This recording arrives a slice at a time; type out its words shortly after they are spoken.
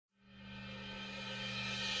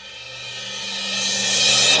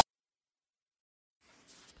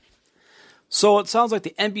So it sounds like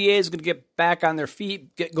the NBA is going to get back on their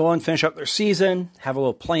feet, get going, finish up their season, have a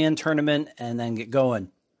little play-in tournament, and then get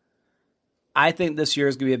going. I think this year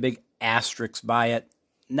is going to be a big asterisk by it.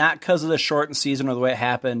 Not because of the shortened season or the way it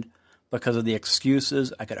happened, because of the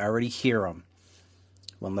excuses. I could already hear them.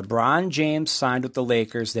 When LeBron James signed with the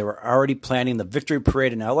Lakers, they were already planning the victory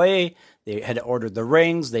parade in LA. They had ordered the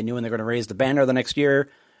rings. They knew when they were going to raise the banner the next year.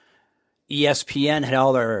 ESPN had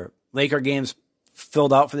all their Laker games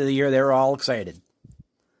filled out for the year. They were all excited.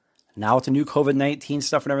 Now with the new COVID-19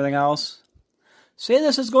 stuff and everything else, say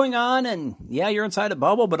this is going on and yeah, you're inside a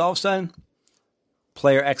bubble, but all of a sudden,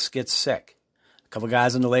 player X gets sick. A couple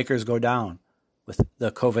guys in the Lakers go down with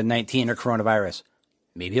the COVID-19 or coronavirus.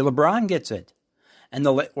 Maybe LeBron gets it. And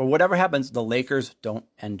or whatever happens, the Lakers don't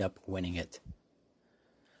end up winning it.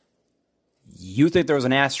 You think there was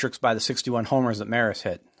an asterisk by the 61 homers that Maris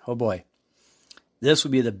hit. Oh boy. This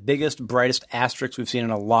would be the biggest, brightest asterisk we've seen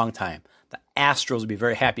in a long time. The Astros would be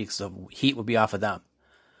very happy because the heat would be off of them.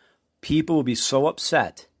 People would be so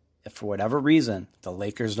upset if for whatever reason the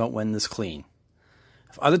Lakers don't win this clean.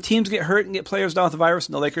 If other teams get hurt and get players down with the virus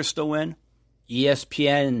and the Lakers still win,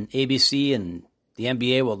 ESPN and ABC and the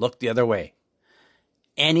NBA will look the other way.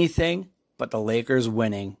 Anything but the Lakers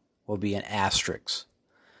winning will be an asterisk.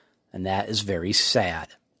 And that is very sad.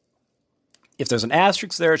 If there's an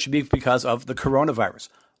asterisk there, it should be because of the coronavirus.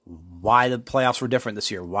 Why the playoffs were different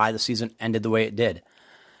this year. Why the season ended the way it did.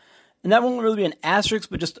 And that won't really be an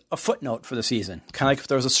asterisk, but just a footnote for the season. Kind of like if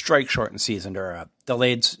there was a strike shortened season or a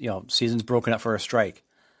delayed, season's broken up for a strike.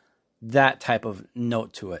 That type of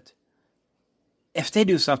note to it. If they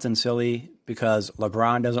do something silly because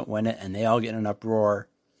LeBron doesn't win it and they all get in an uproar,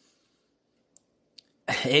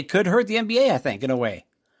 it could hurt the NBA, I think, in a way.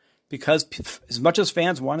 Because as much as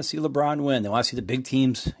fans want to see LeBron win, they want to see the big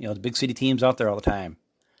teams, the big city teams out there all the time.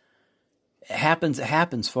 It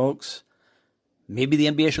happens, folks. Maybe the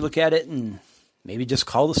NBA should look at it and maybe just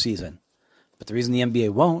call the season. But the reason the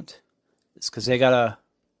NBA won't is because they got a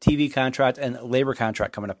TV contract and a labor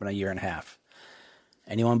contract coming up in a year and a half.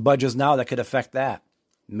 Anyone budges now, that could affect that.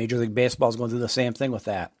 Major League Baseball is going to do the same thing with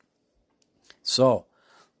that. So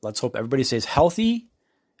let's hope everybody stays healthy.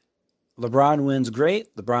 LeBron wins,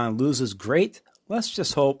 great. LeBron loses, great. Let's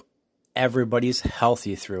just hope everybody's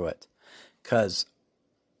healthy through it. Because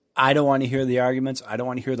I don't want to hear the arguments. I don't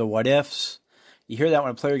want to hear the what ifs. You hear that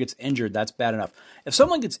when a player gets injured, that's bad enough. If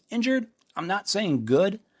someone gets injured, I'm not saying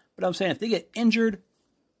good, but I'm saying if they get injured,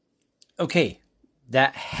 okay,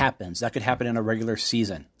 that happens. That could happen in a regular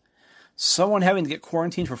season. Someone having to get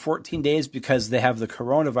quarantined for 14 days because they have the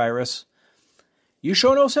coronavirus, you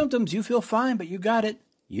show no symptoms, you feel fine, but you got it.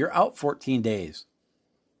 You're out 14 days.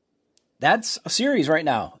 That's a series right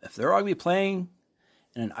now. If they're all going to be playing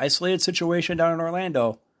in an isolated situation down in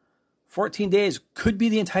Orlando, 14 days could be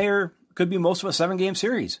most of a 7-game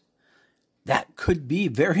series. That could be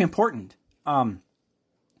very important.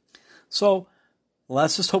 So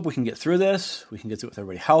let's just hope we can get through this. We can get through it with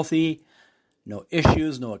everybody healthy. No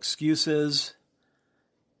issues, no excuses.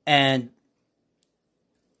 And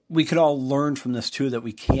we could all learn from this too that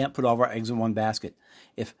we can't put all of our eggs in one basket.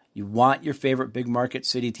 If you want your favorite big market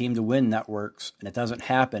city team to win, that works, and it doesn't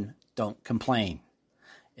happen, don't complain.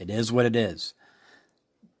 It is what it is.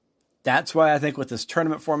 That's why I think with this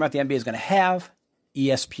tournament format the NBA is going to have,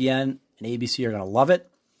 ESPN and ABC are going to love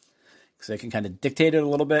it because they can kind of dictate it a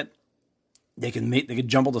little bit. They can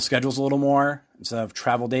jumble the schedules a little more instead of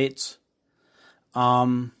travel dates. But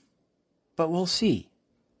we'll see.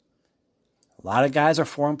 A lot of guys are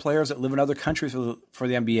foreign players that live in other countries for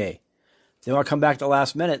the NBA. If they want to come back at the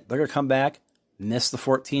last minute, they're going to come back, miss the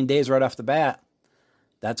 14 days right off the bat.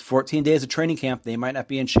 That's 14 days of training camp. They might not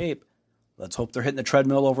be in shape. Let's hope they're hitting the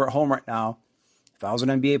treadmill over at home right now. If I was an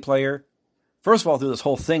NBA player, first of all, through this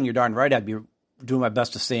whole thing, you're darn right I'd be doing my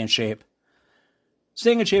best to stay in shape.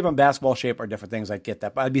 Staying in shape and basketball shape are different things. I get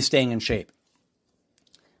that, but I'd be staying in shape.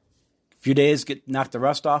 A few days, knock the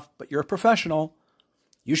rust off, but you're a professional.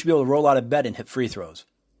 You should be able to roll out of bed and hit free throws.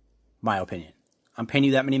 My opinion. I'm paying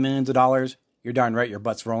you that many millions of dollars. You're darn right your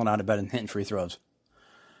butt's rolling out of bed and hitting free throws.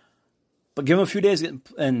 But give them a few days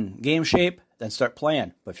in game shape, then start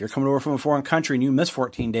playing. But if you're coming over from a foreign country and you miss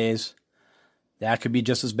 14 days, that could be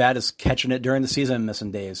just as bad as catching it during the season and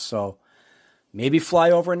missing days. So maybe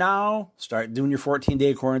fly over now. Start doing your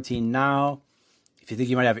 14-day quarantine now. If you think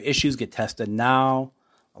you might have issues, get tested now.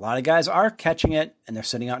 A lot of guys are catching it, and they're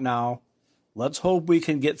sitting out now. Let's hope we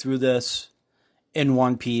can get through this in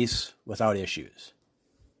one piece without issues.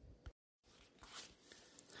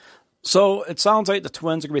 So it sounds like the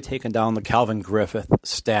Twins are going to be taking down the Calvin Griffith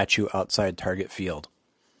statue outside Target Field.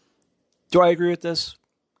 Do I agree with this?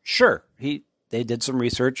 Sure. They did some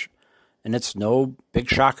research, and it's no big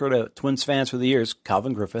shocker to Twins fans for the years,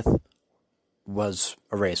 Calvin Griffith was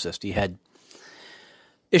a racist. He had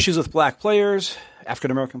issues with black players,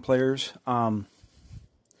 African-American players.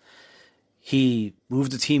 He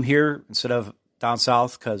moved the team here instead of down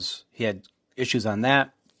south because he had issues on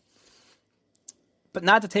that. But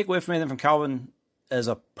not to take away from anything from Calvin as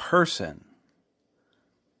a person.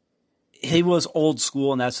 He was old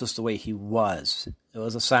school, and that's just the way he was. It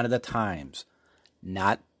was a sign of the times.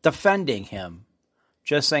 Not defending him.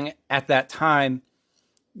 Just saying at that time,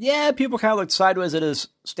 yeah, people kind of looked sideways at his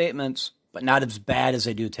statements, but not as bad as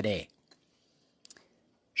they do today.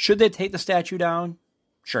 Should they take the statue down?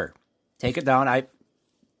 Sure. Take it down. I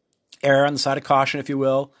err on the side of caution, if you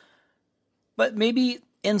will. But maybe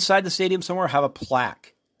inside the stadium somewhere have a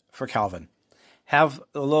plaque for Calvin. Have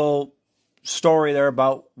a little story there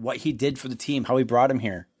about what he did for the team, how he brought him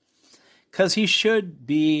here. Because he should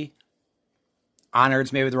be honored,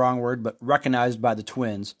 is maybe the wrong word, but recognized by the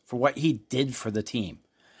Twins for what he did for the team.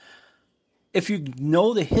 If you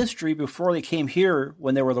know the history before they came here,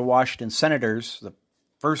 when they were the Washington Senators, the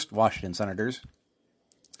first Washington Senators,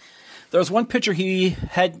 there was one pitcher he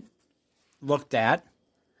had looked at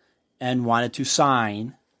and wanted to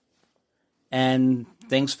sign, and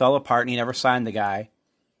things fell apart and he never signed the guy.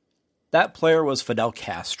 That player was Fidel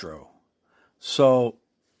Castro. So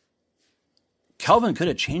Calvin could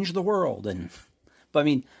have changed the world. But I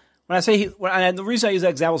mean, when I say the reason I use that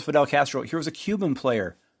example is Fidel Castro. Here was a Cuban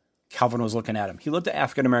player. Calvin was looking at him. He looked at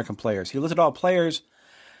African-American players. He looked at all players.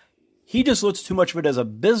 He just looked too much of it as a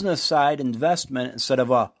business side investment instead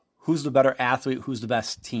of a who's the better athlete, who's the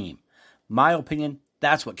best team. My opinion,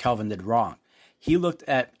 that's what Calvin did wrong. He looked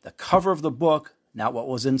at the cover of the book, not what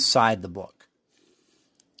was inside the book.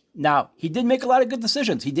 Now, he did make a lot of good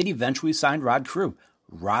decisions. He did eventually sign Rod Carew.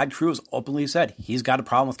 Rod Carew has openly said he's got a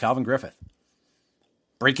problem with Calvin Griffith.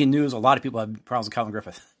 Breaking news, a lot of people have problems with Calvin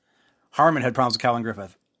Griffith. Harmon had problems with Calvin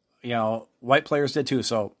Griffith. White players did too,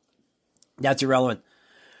 so that's irrelevant.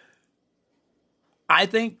 I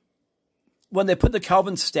think when they put the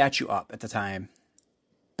Calvin statue up at the time,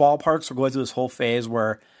 ballparks were going through this whole phase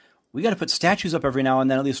where we got to put statues up every now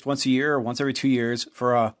and then, at least once a year or once every 2 years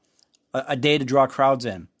for a day to draw crowds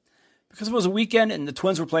in. Because it was a weekend and the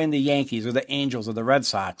Twins were playing the Yankees or the Angels or the Red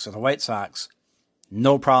Sox or the White Sox,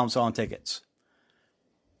 no problem selling tickets.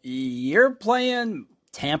 You're playing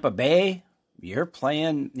Tampa Bay, you're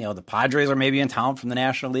playing, the Padres are maybe in town from the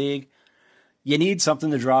National League. You need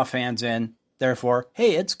something to draw fans in. Therefore,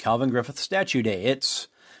 hey, it's Calvin Griffith Statue Day. It's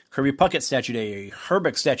Kirby Puckett Statue Day,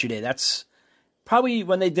 Herbeck Statue Day. That's probably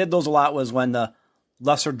when they did those a lot was when the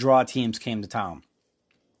lesser draw teams came to town.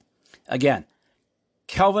 Again,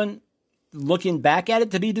 Calvin, looking back at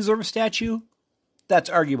it, did he deserve a statue? That's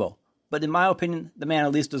arguable. But in my opinion, the man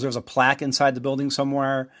at least deserves a plaque inside the building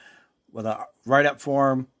somewhere with a write-up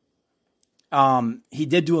for him. He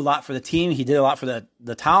did do a lot for the team. He did a lot for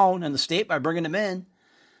the town and the state by bringing him in.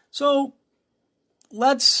 So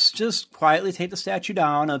let's just quietly take the statue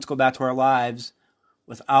down and let's go back to our lives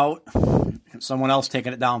without someone else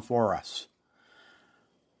taking it down for us.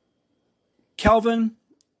 Calvin,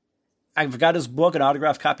 I've got his book, an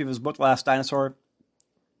autographed copy of his book, Last Dinosaur.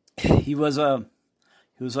 He was a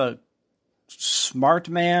smart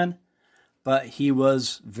man, but he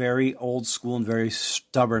was very old school and very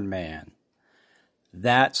stubborn man.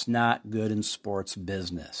 That's not good in sports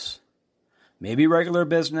business. Maybe regular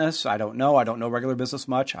business. I don't know. I don't know regular business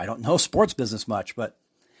much. I don't know sports business much. But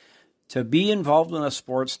to be involved in a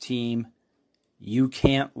sports team, you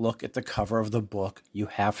can't look at the cover of the book. You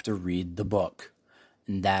have to read the book.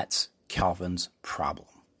 And that's Calvin's problem.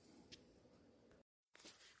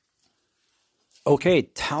 Okay,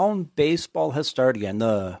 town baseball has started again.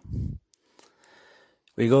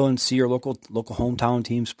 We go and see your local hometown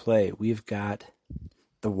teams play. We've got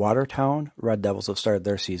the Watertown Red Devils have started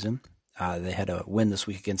their season. They had a win this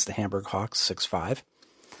week against the Hamburg Hawks, 6-5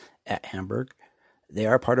 at Hamburg. They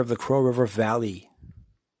are part of the Crow River Valley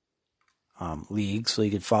League, so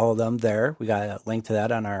you can follow them there. We got a link to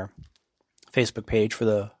that on our Facebook page for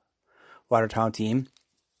the Watertown team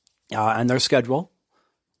and their schedule.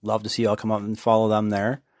 Love to see y'all come up and follow them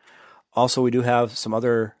there. Also, we do have some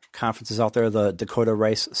other conferences out there, the Dakota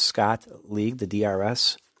Rice Scott League, the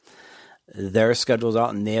DRS. Their schedule's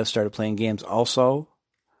out, and they have started playing games also.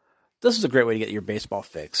 This is a great way to get your baseball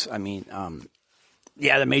fix. I mean,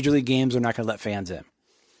 the major league games are not going to let fans in.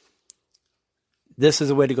 This is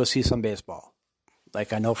a way to go see some baseball.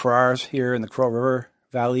 Like I know for ours here in the Crow River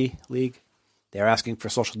Valley League, they're asking for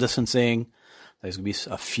social distancing. There's going to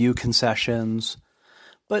be a few concessions.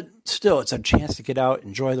 But still, it's a chance to get out,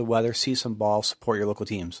 enjoy the weather, see some ball, support your local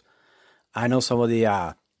teams. I know some of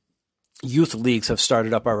the youth leagues have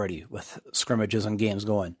started up already with scrimmages and games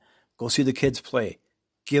going. Go see the kids play.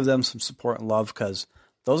 Give them some support and love, because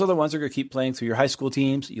those are the ones that are going to keep playing through your high school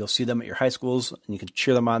teams. You'll see them at your high schools, and you can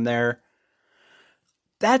cheer them on there.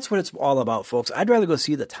 That's what it's all about, folks. I'd rather go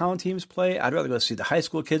see the town teams play. I'd rather go see the high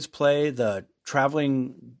school kids play, the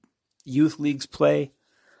traveling youth leagues play.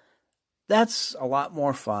 That's a lot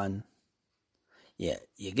more fun. Yeah,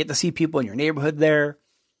 you get to see people in your neighborhood there.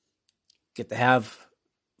 Get to have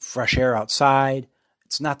fresh air outside.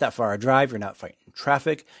 It's not that far a drive. You're not fighting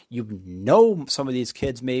traffic. You know some of these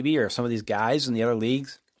kids maybe, or some of these guys in the other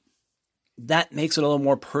leagues. That makes it a little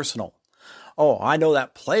more personal. Oh, I know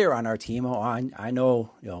that player on our team. Oh, I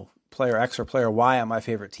know, player X or player Y on my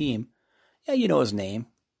favorite team. Yeah, you know his name.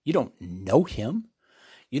 You don't know him.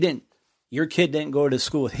 Your kid didn't go to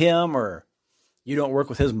school with him, or you don't work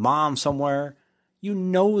with his mom somewhere. You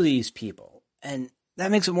know these people. And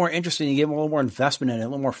that makes it more interesting. You give them a little more investment in it, a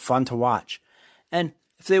little more fun to watch. And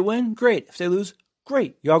if they win, great. If they lose,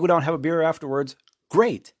 great. You all go down and have a beer afterwards.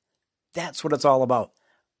 Great. That's what it's all about.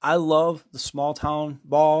 I love the small town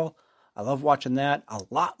ball. I love watching that a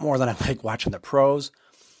lot more than I like watching the pros,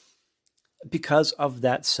 because of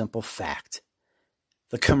that simple fact.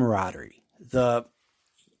 The camaraderie.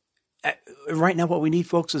 Right now what we need,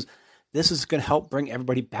 folks, is this is going to help bring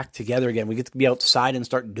everybody back together again. We get to be outside and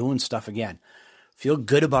start doing stuff again. Feel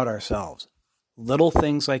good about ourselves. Little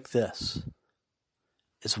things like this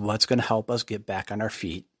is what's going to help us get back on our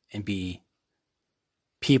feet and be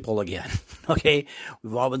people again. Okay?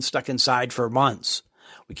 We've all been stuck inside for months.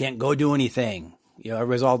 We can't go do anything.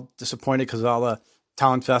 Everybody's all disappointed because all the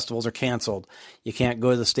town festivals are canceled. You can't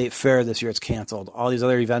go to the state fair this year. It's canceled. All these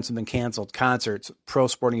other events have been canceled. Concerts, pro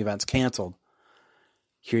sporting events canceled.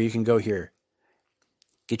 Here you can go here.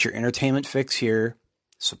 Get your entertainment fix here.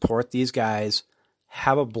 Support these guys.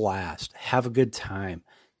 Have a blast. Have a good time.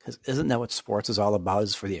 Because isn't that what sports is all about?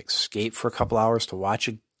 Is for the escape for a couple hours to watch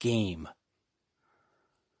a game.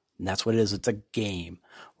 And that's what it is. It's a game.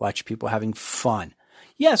 Watch people having fun.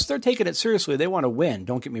 Yes, they're taking it seriously. They want to win.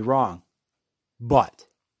 Don't get me wrong. But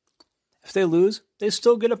if they lose, they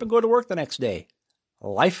still get up and go to work the next day.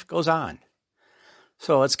 Life goes on.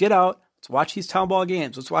 So let's get out. Let's watch these town ball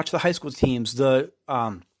games. Let's watch the high school teams, the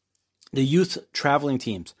youth traveling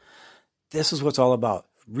teams. This is what's all about.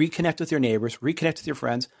 Reconnect with your neighbors. Reconnect with your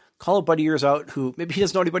friends. Call a buddy of yours out who maybe he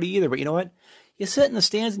doesn't know anybody either, but you know what? You sit in the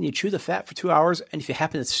stands and you chew the fat for 2 hours, and if you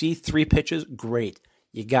happen to see 3 pitches, great.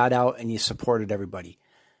 You got out and you supported everybody.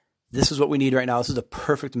 This is what we need right now. This is the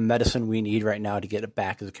perfect medicine we need right now to get it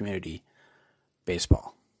back as a community.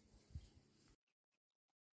 Baseball.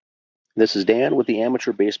 This is Dan with the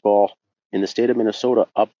Amateur Baseball in the State of Minnesota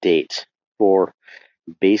update for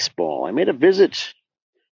baseball. I made a visit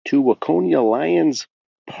to Waconia Lions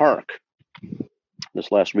Park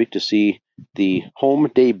this last week to see the home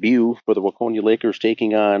debut for the Waconia Lakers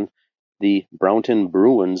taking on the Brownton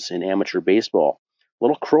Bruins in amateur baseball.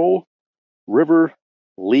 Little Crow River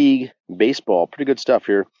League baseball. Pretty good stuff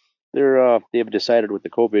here. They have decided with the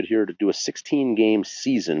COVID here to do a 16-game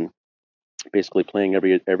season, basically playing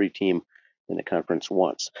every team in the conference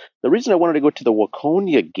once. The reason I wanted to go to the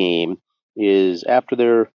Waconia game is after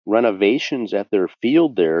their renovations at their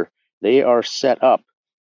field there, they are set up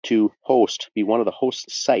to be one of the host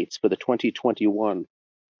sites for the 2021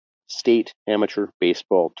 State Amateur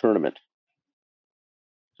Baseball Tournament.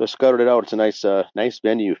 So I scouted it out. It's a nice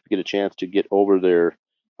venue if you get a chance to get over there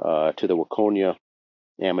to the Waconia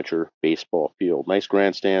Amateur Baseball Field. Nice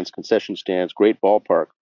grandstands, concession stands, great ballpark.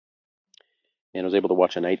 And I was able to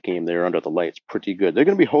watch a night game there under the lights. Pretty good. They're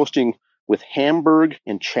going to be hosting with Hamburg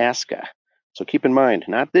and Chaska. So keep in mind,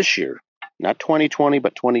 not this year, not 2020,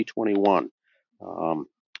 but 2021.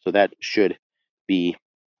 So that should be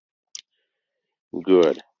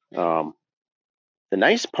good. The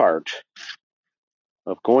nice part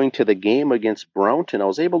of going to the game against Brownton, I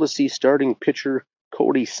was able to see starting pitcher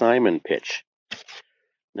Cody Simon pitch.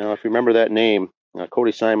 Now, if you remember that name,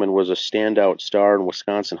 Cody Simon was a standout star in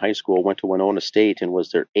Wisconsin high school, went to Winona State and was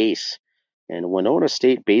their ace. And Winona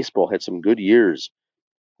State baseball had some good years.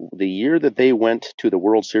 The year that they went to the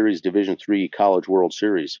World Series, Division III College World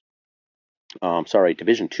Series,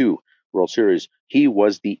 Division II World Series, he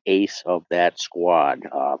was the ace of that squad.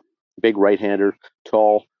 Big right-hander,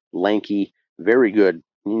 tall, lanky, very good.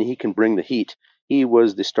 He can bring the heat. He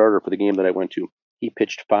was the starter for the game that I went to. He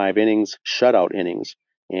pitched 5 innings, shutout innings,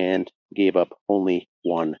 and gave up only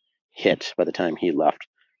 1 hit by the time he left.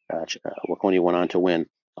 Waconia went on to win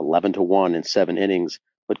 11-1 in 7 innings,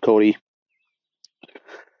 but Cody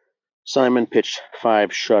Simon pitched 5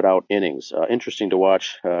 shutout innings. Interesting to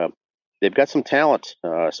watch. They've got some talent.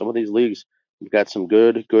 Some of these leagues, We've got some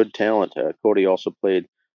good talent. Cody also played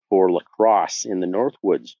for lacrosse in the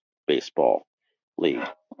Northwoods Baseball League,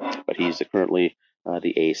 but he's currently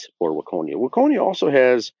the ace for Waconia. Waconia also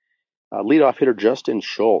has leadoff hitter Justin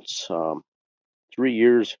Schultz, 3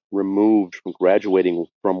 years removed from graduating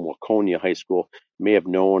from Waconia High School. You may have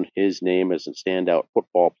known his name as a standout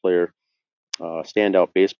football player,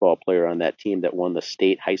 standout baseball player on that team that won the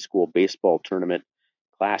state high school baseball tournament,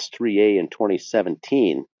 Class 3A in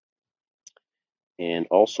 2017. And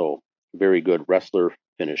also very good wrestler,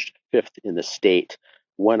 finished 5th in the state,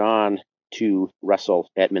 went on to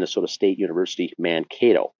wrestle at Minnesota State University,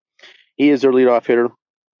 Mankato. He is their leadoff hitter,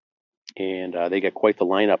 and they got quite the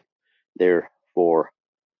lineup there for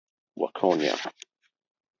Waconia.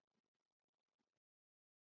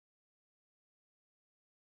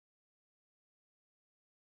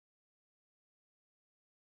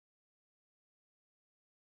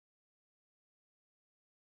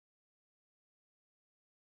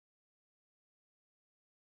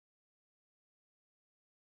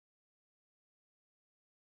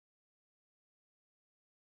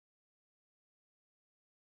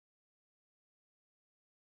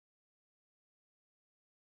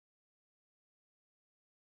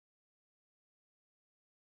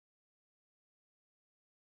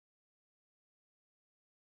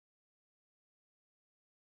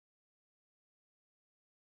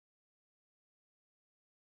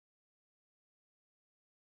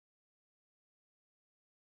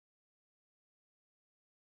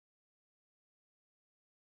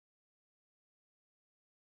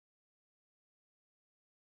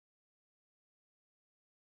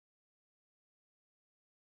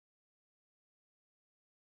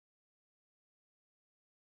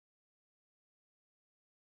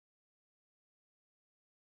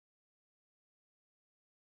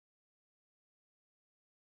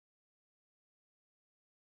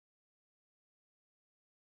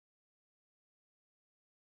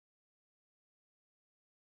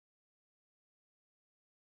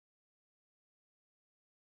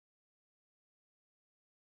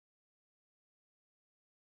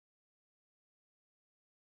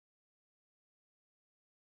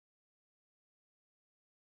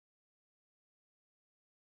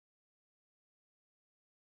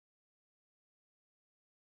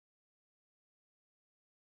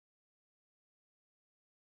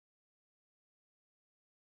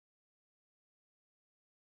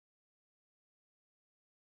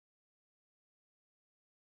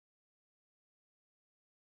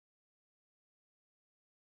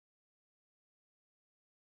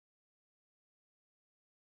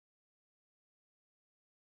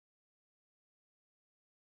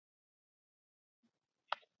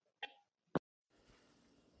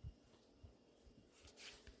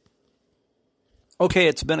 Okay,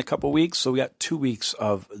 it's been a couple weeks, so we got 2 weeks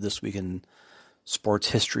of This Week in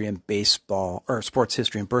Sports History and Baseball, or Sports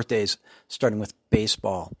History and Birthdays, starting with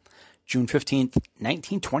baseball. June 15th,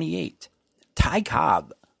 1928, Ty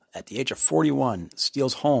Cobb, at the age of 41,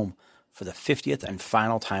 steals home for the 50th and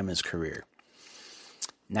final time in his career.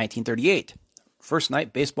 1938, first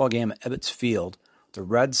night baseball game at Ebbets Field, the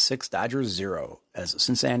Reds 6, Dodgers 0, as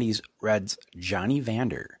Cincinnati's Reds' Johnny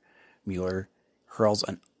Vander Mueller hurls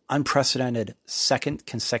an unprecedented second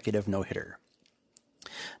consecutive no-hitter.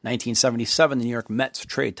 1977, the New York Mets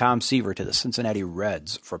trade Tom Seaver to the Cincinnati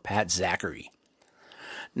Reds for Pat Zachary.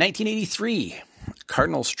 1983,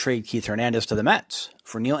 Cardinals trade Keith Hernandez to the Mets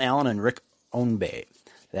for Neil Allen and Rick Ownbay.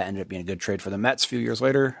 That ended up being a good trade for the Mets a few years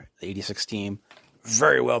later. The 86 team,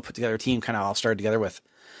 very well put together team, kind of all started together with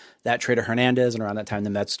that trade of Hernandez, and around that time the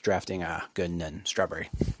Mets drafting Gooden and Strawberry.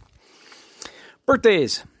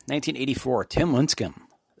 Birthdays, 1984, Tim Lincecum,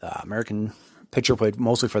 American pitcher, played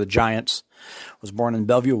mostly for the Giants, was born in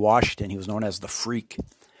Bellevue, Washington. He was known as the Freak.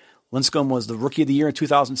 Lincecum was the Rookie of the Year in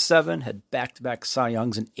 2007, had back-to-back Cy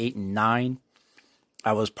Youngs in 8 and 9.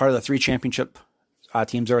 I was part of the 3 championship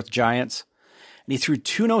teams there with the Giants. And he threw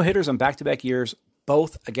 2 no-hitters on back-to-back years,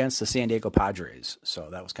 both against the San Diego Padres. So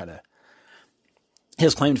that was kind of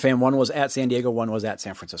his claim to fame. One was at San Diego, one was at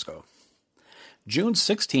San Francisco. June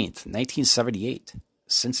 16th, 1978,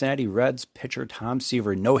 Cincinnati Reds pitcher Tom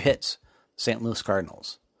Seaver no-hits St. Louis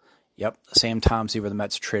Cardinals. Yep, the same Tom Seaver the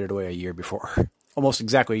Mets traded away a year before. Almost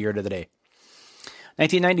exactly a year to the day.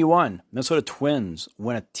 1991, Minnesota Twins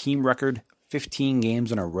win a team record 15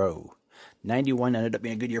 games in a row. 91 ended up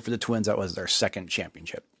being a good year for the Twins. That was their second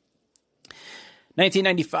championship.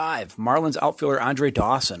 1995, Marlins outfielder Andre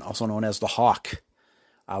Dawson, also known as the Hawk,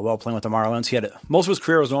 while playing with the Marlins. He had most of his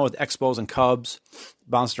career was known with Expos and Cubs.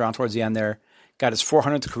 Bounced around towards the end there. Got his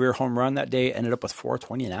 400th career home run that day. Ended up with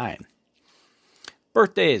 429.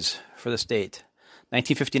 Birthdays for the state.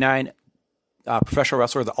 1959, professional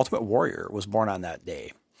wrestler, The Ultimate Warrior, was born on that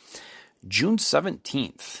day. June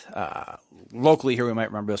 17th, locally here we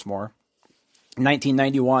might remember this more.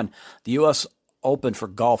 1991, the U.S. Open for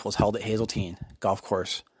golf was held at Hazeltine Golf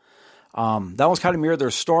Course. That was kind of mirrored. There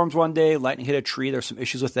were storms one day, lightning hit a tree. There's some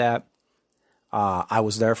issues with that. I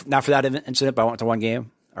was there, not for that incident, but I went to one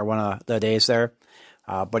game, or one of the days there.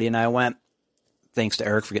 Buddy and I went, thanks to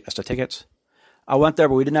Eric for getting us the tickets. I went there,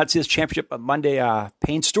 but we did not see this championship. But Monday,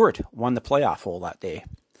 Payne Stewart won the playoff hole that day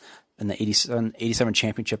in the 87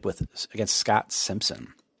 championship against Scott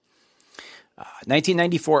Simpson.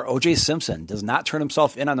 1994, O.J. Simpson does not turn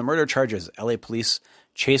himself in on the murder charges. L.A. police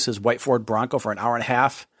chase his white Ford Bronco for an hour and a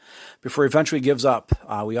half before he eventually gives up.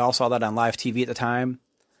 We all saw that on live TV at the time.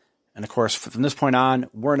 And, of course, from this point on,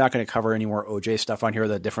 we're not going to cover any more O.J. stuff on here,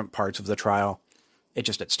 the different parts of the trial. It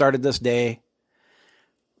started this day.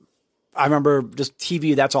 I remember just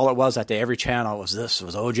TV, that's all it was that day. Every channel was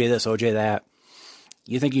O.J. this, O.J. that.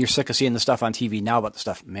 You think you're sick of seeing the stuff on TV now about the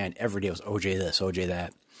stuff, man, every day was O.J. this, O.J.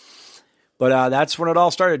 that. But that's when it all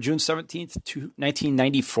started, June 17th,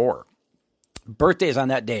 1994. Birthdays on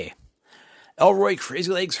that day. Elroy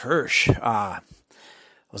Crazy Legs Hirsch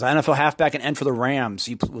was an NFL halfback and end for the Rams.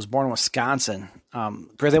 He was born in Wisconsin.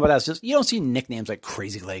 Great thing about that is just you don't see nicknames like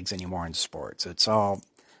Crazy Legs anymore in sports. It's all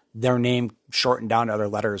their name shortened down to other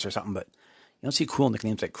letters or something, but you don't see cool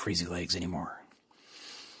nicknames like Crazy Legs anymore.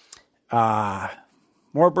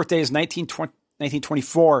 More birthdays,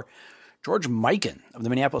 1924. George Mikan of the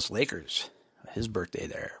Minneapolis Lakers. His birthday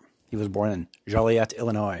there. He was born in Joliet,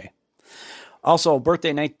 Illinois. Also,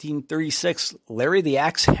 birthday 1936, Larry the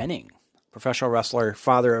Axe Hennig, professional wrestler,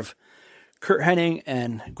 father of Kurt Hennig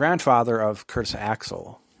and grandfather of Curtis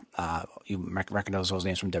Axel. You recognize those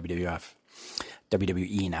names from WWE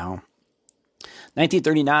now.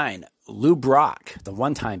 1939, Lou Brock, the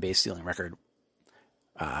one-time base stealing record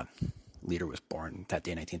leader, was born that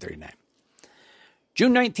day in 1939.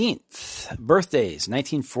 June 19th, birthdays,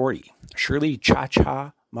 1940, Shirley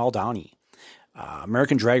Cha-Cha Muldowney,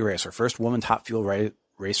 American drag racer, first woman top fuel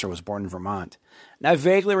racer, was born in Vermont. And I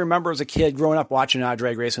vaguely remember as a kid growing up watching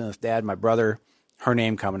drag racing with Dad, my brother, her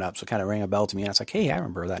name coming up. So it kind of rang a bell to me. And I was like, hey, I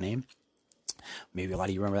remember that name. Maybe a lot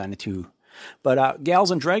of you remember that too. But gals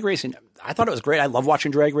in drag racing, I thought it was great. I love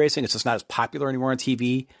watching drag racing. It's just not as popular anymore on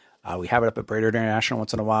TV. We have it up at Brainerd International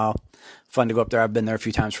once in a while. Fun to go up there. I've been there a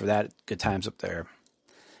few times for that. Good times up there.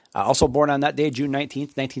 Also born on that day, June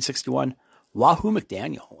 19th, 1961, Wahoo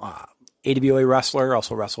McDaniel, AWA wrestler,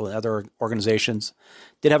 also wrestled in other organizations.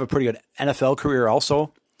 Did have a pretty good NFL career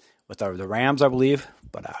also with the Rams, I believe.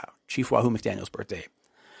 But Chief Wahoo McDaniel's birthday.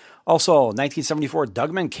 Also, 1974,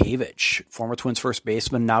 Doug Mankiewicz, former Twins first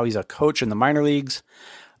baseman. Now he's a coach in the minor leagues.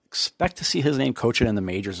 Expect to see his name coaching in the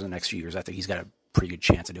majors in the next few years. I think he's got a pretty good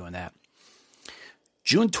chance of doing that.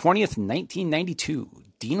 June 20th, 1992,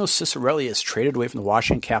 Dino Ciccarelli is traded away from the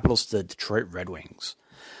Washington Capitals to the Detroit Red Wings.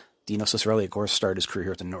 Dino Ciccarelli, of course, started his career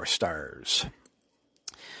here at the North Stars.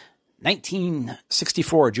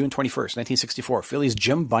 1964, June 21st, 1964, Phillies'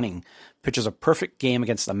 Jim Bunning pitches a perfect game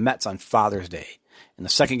against the Mets on Father's Day. In the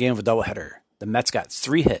second game of a doubleheader, the Mets got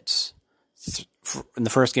 3 hits in the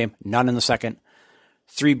first game, none in the second,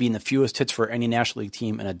 3 being the fewest hits for any National League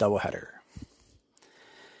team in a doubleheader.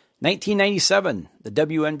 1997, the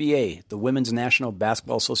WNBA, the Women's National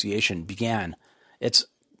Basketball Association, began its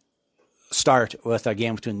start with a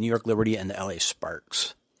game between New York Liberty and the LA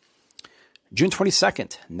Sparks. June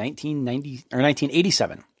 22nd,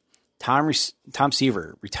 1987, Tom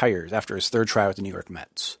Seaver retires after his third try with the New York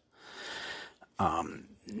Mets.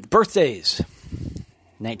 Birthdays,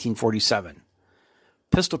 1947.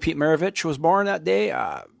 Pistol Pete Maravich was born that day.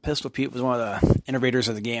 Pistol Pete was one of the innovators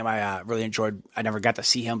of the game. I really enjoyed. I never got to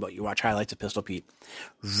see him, but you watch highlights of Pistol Pete.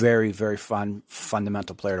 Very, very fun,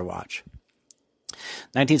 fundamental player to watch.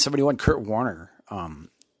 1971, Kurt Warner,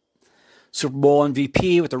 Super Bowl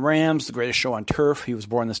MVP with the Rams, the greatest show on turf. He was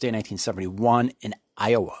born this day in 1971 in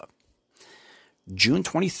Iowa. June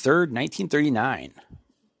 23rd, 1939.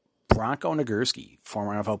 Bronco Nagurski,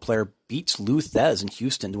 former NFL player, beats Lou Thez in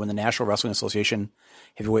Houston to win the National Wrestling Association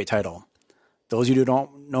heavyweight title. Those of you who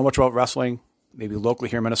don't know much about wrestling, maybe locally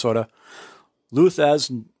here in Minnesota, Lou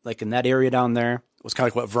Thez, like in that area down there, was kind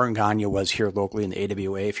of like what Vern Gagne was here locally in the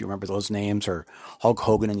AWA, if you remember those names, or Hulk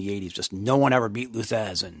Hogan in the 80s. Just no one ever beat Lou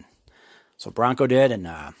Thez. And so Bronco did, and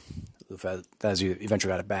Lou Thez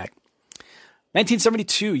eventually got it back.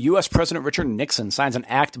 1972, U.S. President Richard Nixon signs an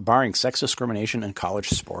act barring sex discrimination in college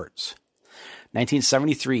sports.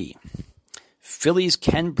 1973, Phillies'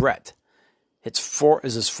 Ken Brett is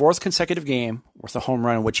his 4th consecutive game with a home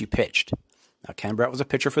run in which he pitched. Now, Ken Brett was a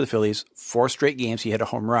pitcher for the Phillies. 4 straight games he hit a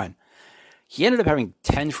home run. He ended up having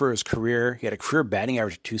 10 for his career. He had a career batting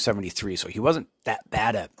average of 273, so he wasn't that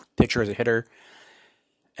bad a pitcher as a hitter.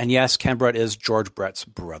 And yes, Ken Brett is George Brett's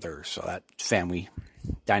brother, so that family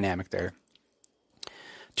dynamic there.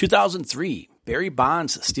 2003, Barry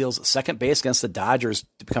Bonds steals second base against the Dodgers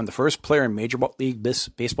to become the first player in Major League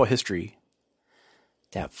Baseball history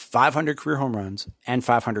to have 500 career home runs and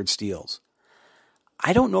 500 steals.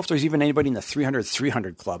 I don't know if there's even anybody in the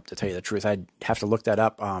 300-300 club, to tell you the truth. I'd have to look that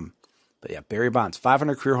up. But yeah, Barry Bonds,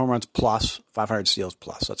 500 career home runs plus 500 steals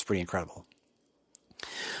plus. That's pretty incredible.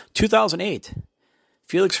 2008,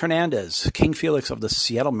 Felix Hernandez, King Felix of the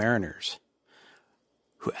Seattle Mariners,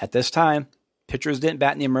 who at this time, pitchers didn't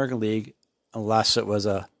bat in the American League unless it was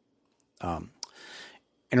a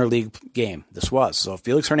interleague game. This was. So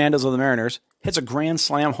Felix Hernandez of the Mariners hits a grand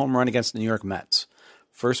slam home run against the New York Mets.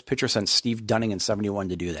 First pitcher since Steve Dunning in 71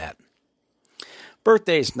 to do that.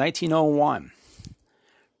 Birthdays, 1901.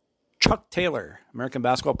 Chuck Taylor, American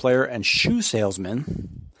basketball player and shoe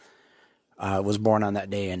salesman, was born on that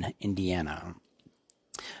day in Indiana.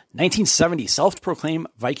 1970, self-proclaimed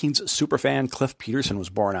Vikings superfan Cliff Peterson was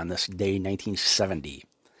born on this day, 1970.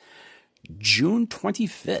 June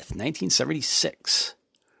 25th, 1976,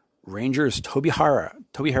 Rangers Toby Hara.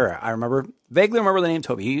 I vaguely remember the name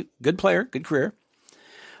Toby. Good player, good career.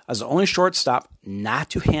 As the only shortstop not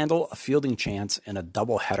to handle a fielding chance in a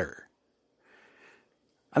doubleheader.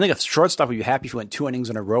 I think a shortstop would be happy if he went 2 innings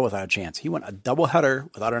in a row without a chance. He went a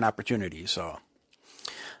doubleheader without an opportunity, so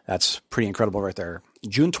that's pretty incredible right there.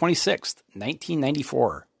 June 26th,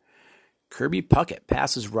 1994, Kirby Puckett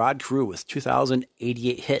passes Rod Carew with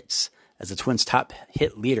 2,088 hits as the Twins' top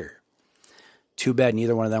hit leader. Too bad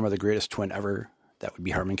neither one of them are the greatest twin ever. That would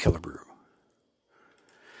be Harmon Killebrew.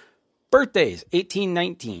 Birthdays,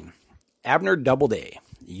 1819. Abner Doubleday,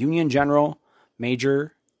 Union General,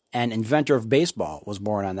 Major, and inventor of baseball, was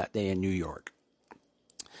born on that day in New York.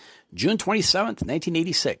 June 27th,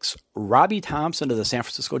 1986. Robbie Thompson of the San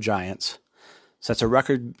Francisco Giants sets a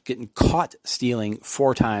record getting caught stealing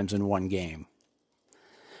 4 times in one game.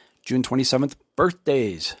 June 27th,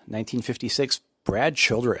 birthdays, 1956. Brad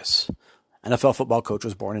Childress, NFL football coach,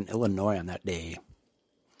 was born in Illinois on that day.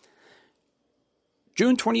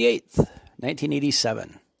 June 28th,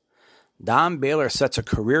 1987. Don Baylor sets a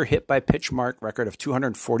career hit by pitch mark record of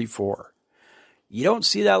 244. You don't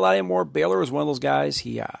see that a lot anymore. Baylor was one of those guys.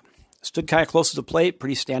 He stood kind of close to the plate,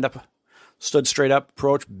 pretty stand-up, stood straight up,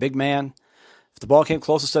 approach, big man. If the ball came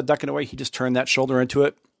close, instead of ducking away, he just turned that shoulder into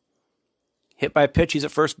it. Hit by a pitch, he's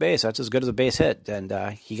at first base. That's as good as a base hit. And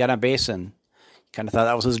he got on base and kind of thought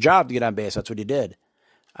that was his job to get on base. That's what he did.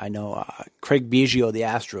 I know Craig Biggio of the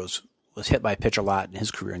Astros was hit by a pitch a lot in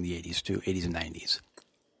his career in the 80s too, 80s and 90s.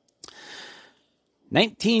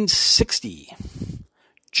 1960,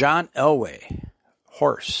 John Elway,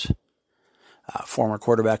 horse, former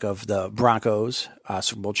quarterback of the Broncos,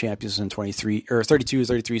 Super Bowl champions in 33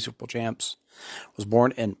 Super Bowl champs, was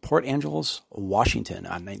born in Port Angeles, Washington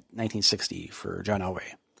on 1960 for John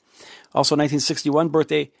Elway. Also 1961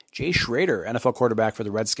 birthday, Jay Schrader, NFL quarterback for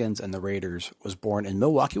the Redskins and the Raiders, was born in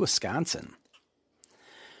Milwaukee, Wisconsin.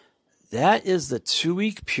 That is the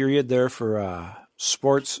 2-week period there for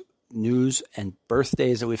sports news and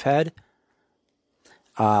birthdays that we've had.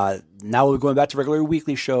 Now we're going back to regular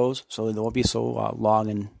weekly shows, so they won't be so long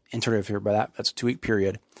and iterative here. But that's a 2-week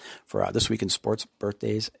period for this week in sports,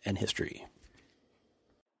 birthdays, and history.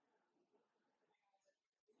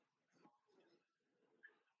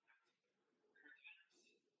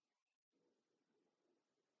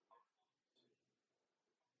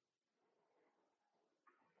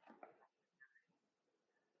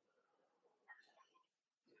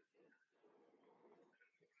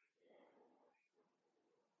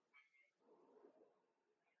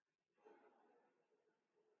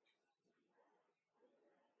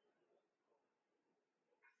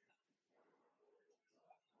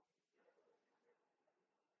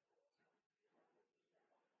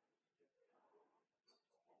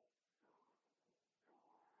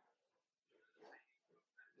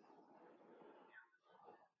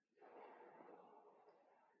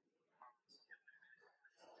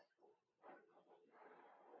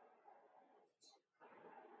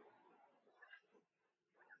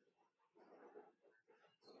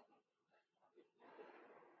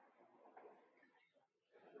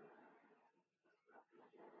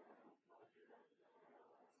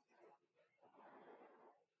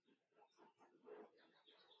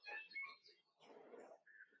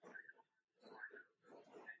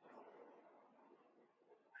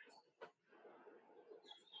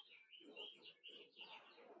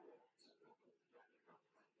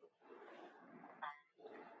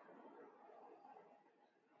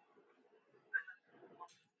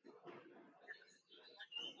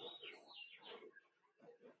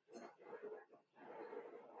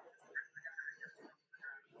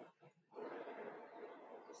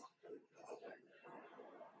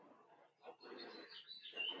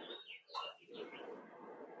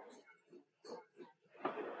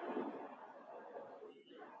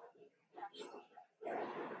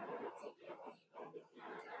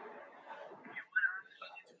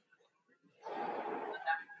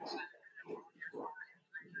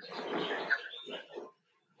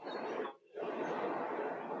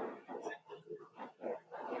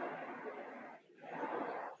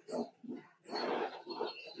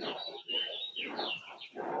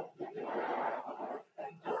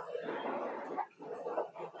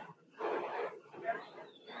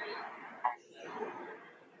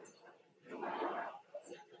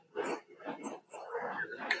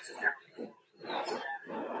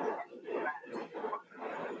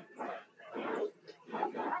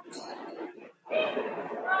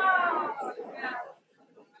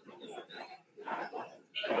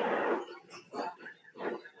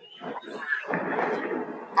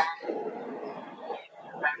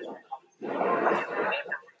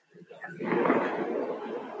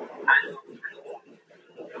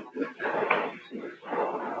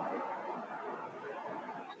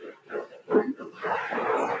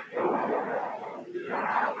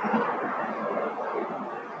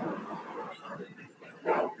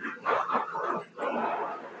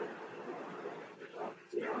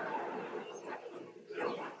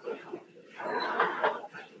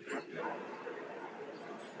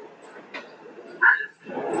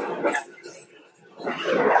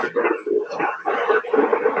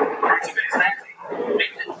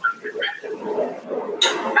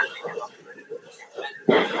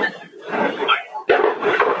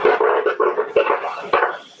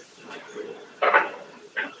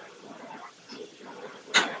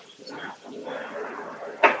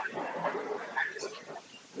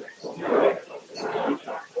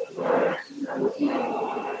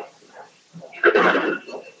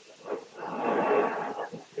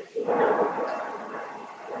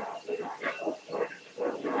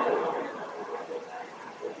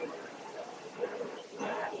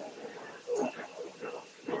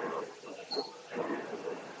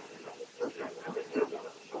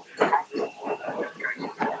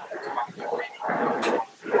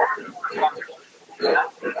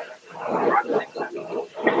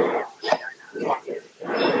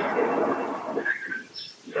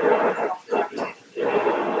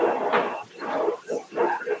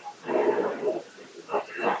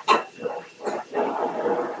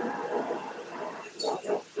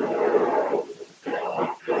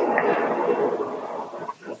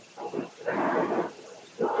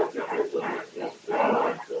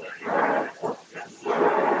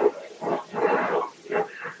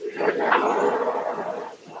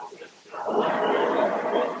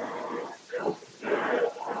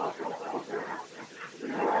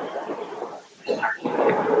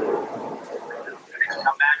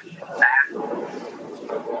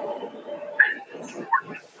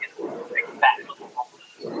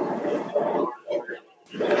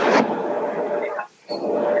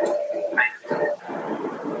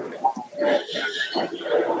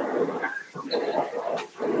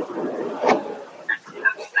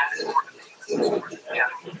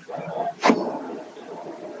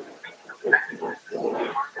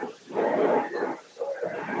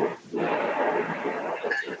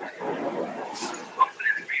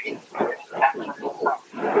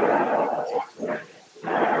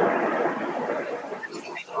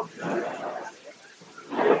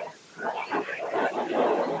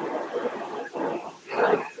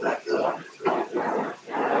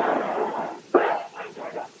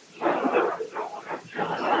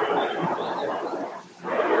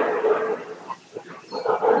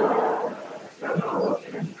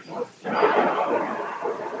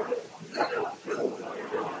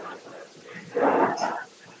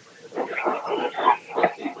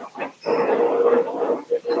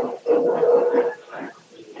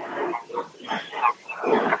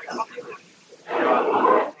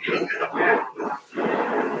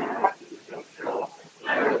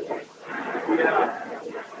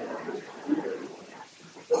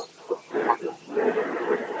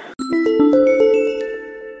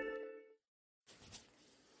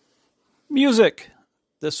 Music.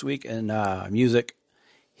 This week in music,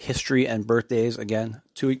 history, and birthdays. Again,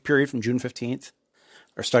 2-week period from June 15th,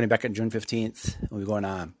 or starting back on June 15th, and we're going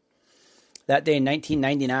on. That day in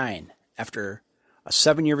 1999, after a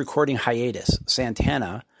 7-year recording hiatus,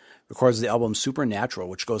 Santana records the album Supernatural,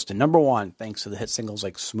 which goes to number 1 thanks to the hit singles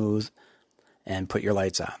like Smooth and Put Your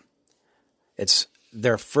Lights On. It's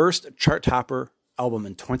their first chart topper album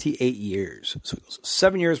in 28 years. So it goes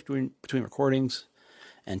 7 years between recordings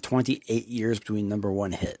and 28 years between number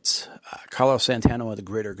 1 hits. Carlos Santana, one of the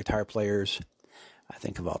greater guitar players, I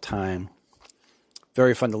think, of all time.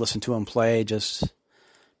 Very fun to listen to him play. Just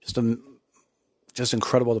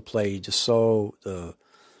incredible to play. Just so the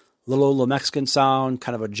little Mexican sound,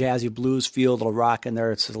 kind of a jazzy blues feel, a little rock in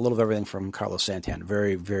there. It's a little of everything from Carlos Santana.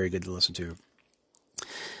 Very, very good to listen to.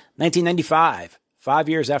 1995, 5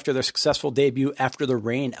 years after their successful debut After the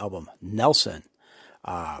Rain album, Nelson,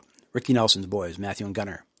 Ricky Nelson's boys, Matthew and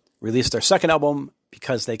Gunnar, released their second album,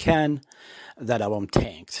 Because They Can. That album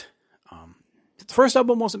tanked. The first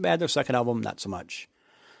album wasn't bad. Their second album, not so much.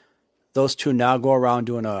 Those two now go around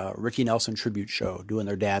doing a Ricky Nelson tribute show, doing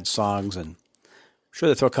their dad's songs, and I'm sure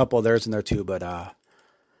they throw a couple of theirs in there too, but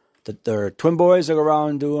their twin boys that go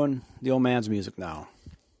around doing the old man's music now.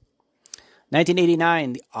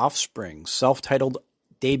 1989, The Offspring's self-titled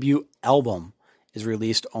debut album is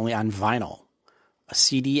released only on vinyl. A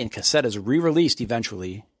CD and cassette is re-released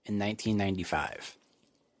eventually in 1995.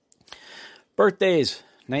 Birthdays.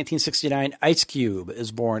 1969, Ice Cube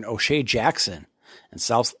is born O'Shea Jackson in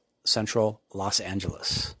South Central Los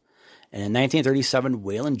Angeles. And in 1937,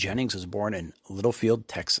 Waylon Jennings was born in Littlefield,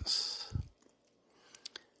 Texas.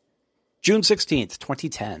 June 16th,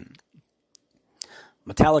 2010.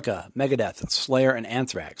 Metallica, Megadeth, Slayer, and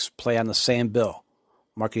Anthrax play on the same bill,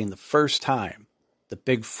 marking the first time the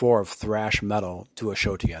big four of thrash metal do a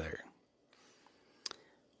show together.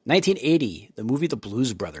 1980, the movie The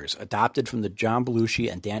Blues Brothers, adapted from the John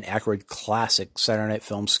Belushi and Dan Aykroyd classic Saturday Night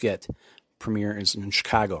Film skit, premieres in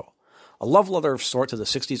Chicago. A love letter of sort to the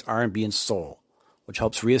 60s R&B and soul, which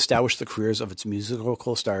helps reestablish the careers of its musical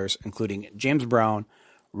co-stars, including James Brown,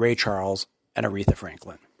 Ray Charles, and Aretha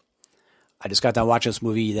Franklin. I just got done watching this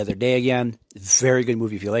movie the other day again. Very good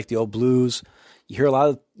movie. If you like the old blues, you hear a lot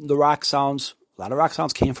of the rock sounds. A lot of rock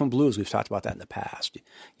sounds came from blues. We've talked about that in the past. You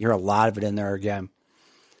hear a lot of it in there again.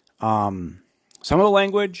 Some of the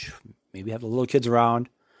language, maybe have the little kids around.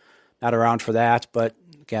 Not around for that, but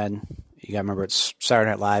again, you got to remember it's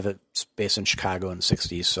Saturday Night Live. It's based in Chicago in the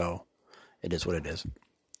 60s, so it is what it is.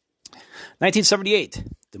 1978,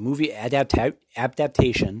 the movie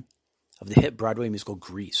adaptation of the hit Broadway musical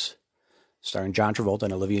Grease, starring John Travolta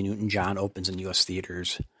and Olivia Newton-John, opens in U.S.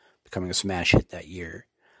 theaters, becoming a smash hit that year.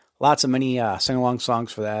 Lots of many sing-along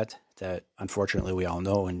songs for that unfortunately we all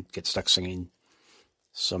know and get stuck singing.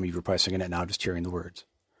 Some of you are probably singing it now, just hearing the words.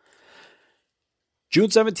 June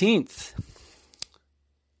 17th,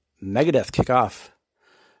 Megadeth kick off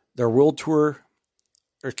their world tour,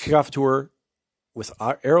 or kickoff tour with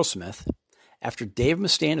Aerosmith after Dave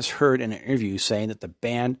Mustaine is heard in an interview saying that the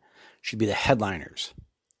band should be the headliners.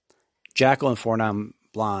 Jackal and Four Non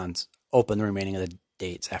Blondes open the remaining of the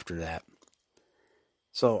dates after that.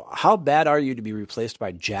 So how bad are you to be replaced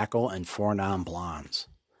by Jackal and Four Non Blondes?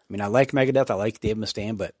 I mean, I like Megadeth, I like Dave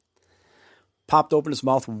Mustaine, but popped open his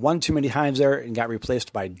mouth one too many times there and got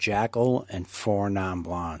replaced by Jackal and Four Non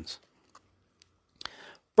Blondes.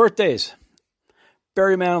 Birthdays.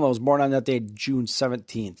 Barry Manilow was born on that day, June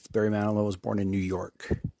 17th. Barry Manilow was born in New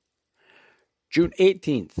York. June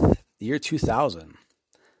 18th, the year 2000,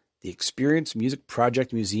 the Experience Music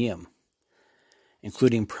Project Museum,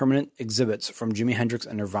 including permanent exhibits from Jimi Hendrix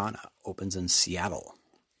and Nirvana, opens in Seattle.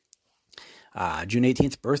 June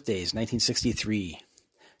 18th, birthdays, 1963.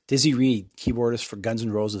 Dizzy Reed, keyboardist for Guns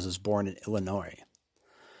N' Roses, is born in Illinois.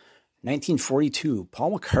 1942,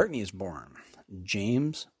 Paul McCartney is born.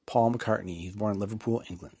 James Paul McCartney. He's born in Liverpool,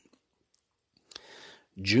 England.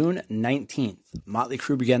 June 19th, Motley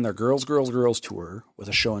Crue began their Girls, Girls, Girls tour with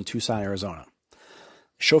a show in Tucson, Arizona. The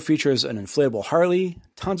show features an inflatable Harley,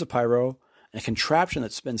 tons of pyro, and a contraption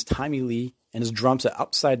that spins Tommy Lee and his drums set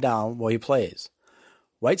upside down while he plays.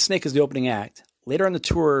 Whitesnake is the opening act. Later on the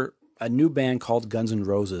tour, a new band called Guns N'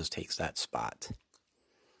 Roses takes that spot.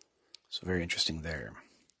 So very interesting there.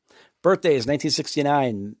 Birthdays,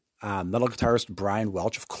 1969, metal guitarist Brian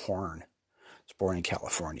Welch of Korn was born in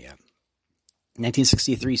California.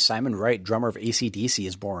 1963, Simon Wright, drummer of AC/DC,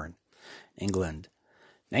 is born in England.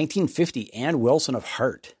 1950, Ann Wilson of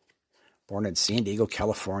Heart, born in San Diego,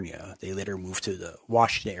 California. They later moved to the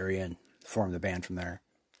Washington area and formed the band from there.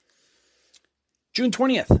 June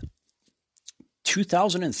 20th,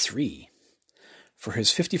 2003, for his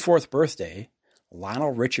 54th birthday,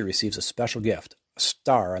 Lionel Richie receives a special gift, a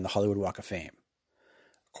star on the Hollywood Walk of Fame.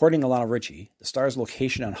 According to Lionel Richie, the star's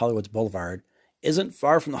location on Hollywood's Boulevard isn't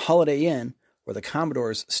far from the Holiday Inn where the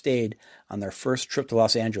Commodores stayed on their first trip to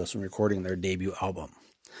Los Angeles when recording their debut album.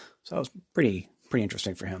 So that was pretty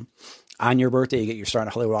interesting for him. On your birthday, you get your star on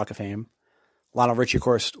the Hollywood Walk of Fame. Lionel Richie, of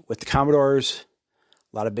course, with the Commodores,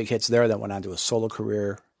 a lot of big hits there that went on to a solo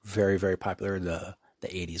career. Very, very popular in the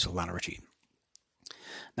 80s with Lionel Richie.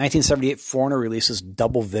 1978, Foreigner releases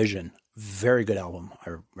Double Vision. Very good album.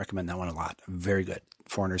 I recommend that one a lot. Very good.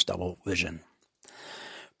 Foreigner's Double Vision.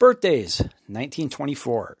 Birthdays,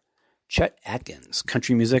 1924. Chet Atkins,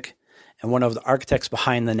 country music, and one of the architects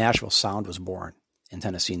behind the Nashville Sound, was born in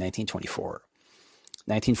Tennessee, 1924.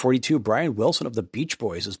 1942, Brian Wilson of the Beach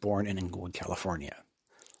Boys is born in Inglewood, California.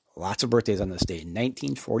 Lots of birthdays on this date.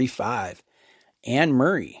 1945, Anne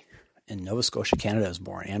Murray in Nova Scotia, Canada, is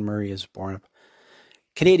born. Anne Murray is born.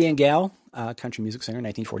 Canadian gal, country music singer,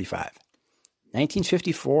 1945.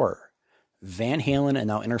 1954, Van Halen and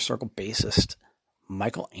now Inner Circle bassist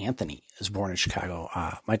Michael Anthony is born in Chicago.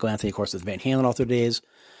 Michael Anthony, of course, with Van Halen all through the days.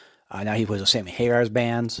 Now he plays with Sammy Hagar's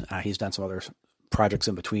bands. He's done some other projects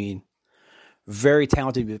in between. Very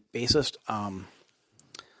talented bassist.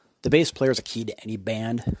 The bass player is a key to any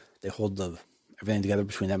band. They hold everything together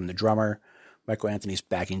between them and the drummer. Michael Anthony's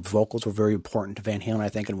backing vocals were very important to Van Halen, I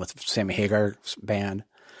think, and with Sammy Hagar's band.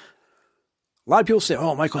 A lot of people say,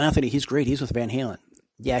 oh, Michael Anthony, he's great. He's with Van Halen.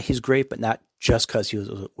 Yeah, he's great, but not just because he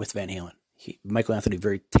was with Van Halen. Michael Anthony,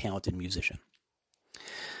 very talented musician.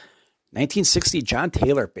 1960, John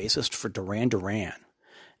Taylor, bassist for Duran Duran,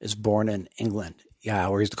 is born in England. Yeah,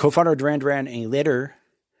 where he's the co-founder of Duran Duran, and he later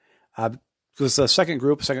It was the second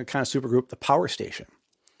kind of super group, the Power Station,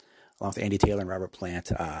 along with Andy Taylor and Robert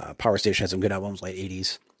Plant. Power Station had some good albums, late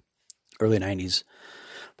 80s, early 90s.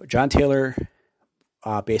 But John Taylor,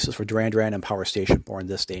 bassist for Duran Duran and Power Station, born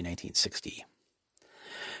this day, 1960.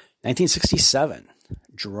 1967,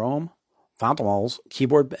 Jerome Fontenot's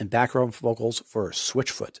keyboard and background vocals for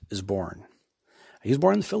Switchfoot is born. He was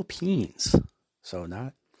born in the Philippines, so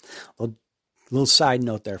not a little side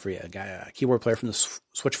note there for you. A keyboard player from the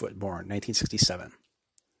Switchfoot, born 1967.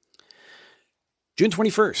 June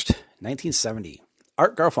 21st, 1970,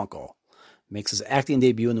 Art Garfunkel makes his acting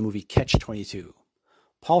debut in the movie Catch-22.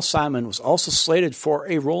 Paul Simon was also slated for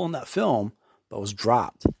a role in that film, but was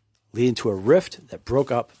dropped, leading to a rift that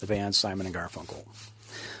broke up the band Simon and Garfunkel.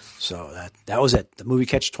 So that was it. The movie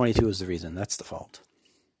Catch-22 is the reason. That's the fault.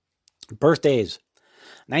 Birthdays.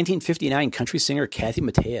 1959 country singer Kathy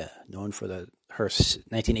Mattea, known for her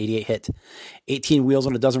 1988 hit 18 Wheels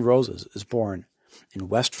on a Dozen Roses, is born in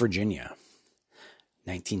West Virginia.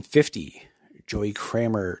 1950, Joey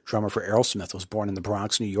Kramer, drummer for Aerosmith, was born in the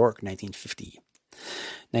Bronx, New York, 1950.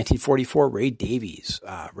 1944, Ray Davies,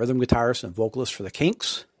 rhythm guitarist and vocalist for the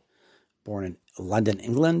Kinks, born in London,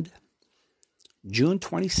 England. June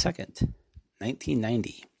 22nd,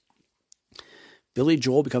 1990, Billy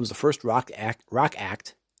Joel becomes the first rock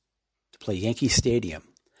act to play Yankee Stadium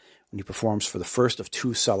when he performs for the first of 2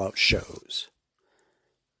 sellout shows.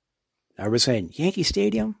 Now everybody's saying, Yankee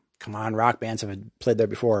Stadium? Come on, rock bands have played there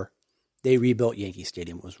before. They rebuilt Yankee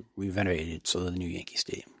Stadium. It was renovated, so the new Yankee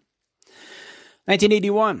Stadium.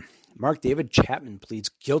 1981, Mark David Chapman pleads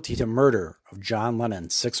guilty to murder of John Lennon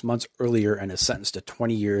 6 months earlier and is sentenced to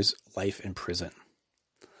 20 years life in prison.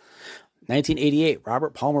 1988,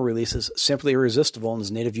 Robert Palmer releases Simply Irresistible in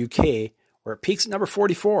his native UK, where it peaks at number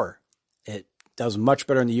 44. It does much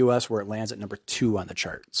better in the US, where it lands at number 2 on the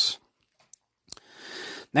charts.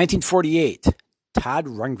 1948, Todd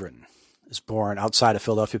Rundgren is born outside of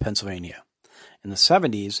Philadelphia, Pennsylvania. In the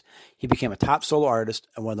 70s, he became a top solo artist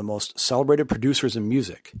and one of the most celebrated producers in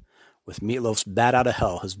music, with Meatloaf's Bat Out of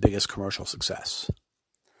Hell his biggest commercial success.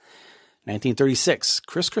 1936,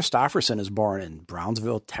 Chris Christopherson is born in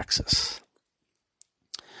Brownsville, Texas.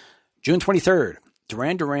 June 23rd,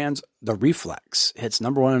 Duran Duran's The Reflex hits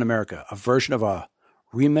number 1 in America, a version of a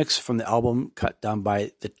remix from the album cut down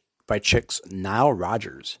by Chick's Nile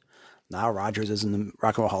Rodgers. Nile Rodgers is in the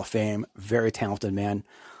Rock and Roll Hall of Fame, very talented man.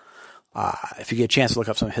 If you get a chance to look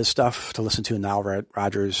up some of his stuff to listen to, Nile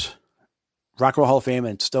Rodgers, Rock and Roll Hall of Fame,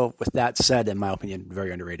 and still, with that said, in my opinion,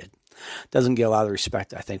 very underrated. Doesn't get a lot of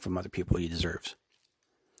respect, I think, from other people he deserves.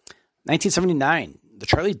 1979, the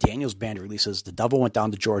Charlie Daniels Band releases The Devil Went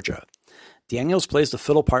Down to Georgia. Daniels plays the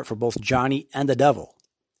fiddle part for both Johnny and the Devil.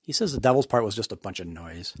 He says the Devil's part was just a bunch of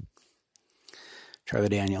noise. Charlie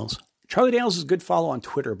Daniels. Charlie Daniels is a good follow on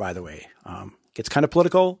Twitter, by the way. Gets kind of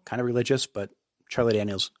political, kind of religious, but Charlie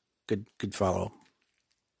Daniels, good follow.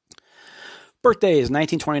 Birthdays,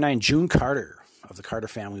 1929, June Carter of the Carter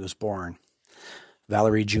family was born.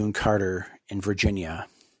 Valerie June Carter in Virginia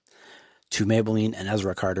to Maybelline and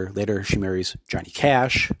Ezra Carter. Later, she marries Johnny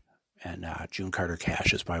Cash, and June Carter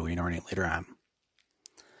Cash is probably what you know her name later on.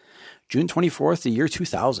 June 24th, the year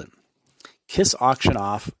 2000. Kiss auctioned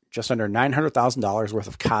off just under $900,000 worth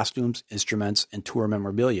of costumes, instruments, and tour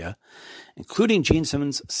memorabilia, including Gene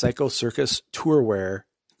Simmons' Psycho Circus tour wear,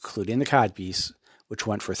 including the codpiece, which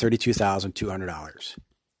went for $32,200.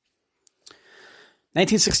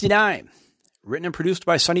 1969. Written and produced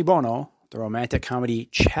by Sonny Bono, the romantic comedy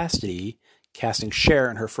Chastity, casting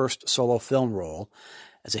Cher in her first solo film role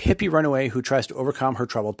as a hippie runaway who tries to overcome her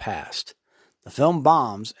troubled past. The film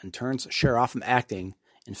bombs and turns Cher off from acting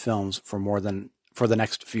in films for the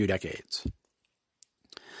next few decades.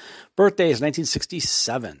 Birthdays,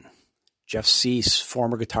 1967. Jeff Cease,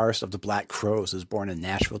 former guitarist of the Black Crowes, is born in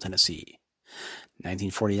Nashville, Tennessee.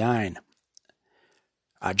 1949.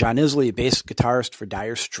 John Isley, bass guitarist for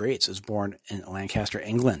Dire Straits, is born in Lancaster,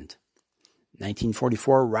 England.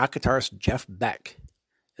 1944, rock guitarist Jeff Beck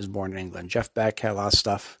is born in England. Jeff Beck had a lot of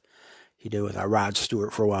stuff he did with Rod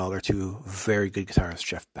Stewart for a while or two. Very good guitarist,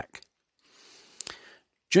 Jeff Beck.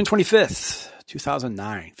 June 25th,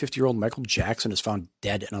 2009, 50-year-old Michael Jackson is found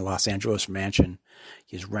dead in a Los Angeles mansion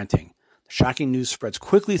he is renting. The shocking news spreads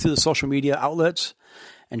quickly through the social media outlets,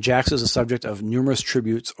 and Jackson is the subject of numerous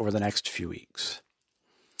tributes over the next few weeks.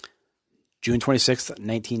 June 26th,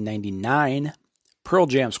 1999, Pearl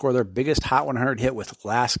Jam scored their biggest Hot 100 hit with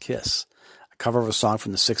Last Kiss, a cover of a song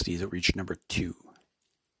from the 60s that reached number 2.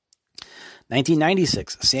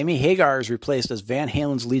 1996, Sammy Hagar is replaced as Van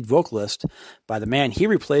Halen's lead vocalist by the man he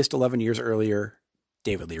replaced 11 years earlier,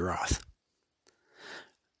 David Lee Roth.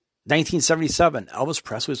 1977, Elvis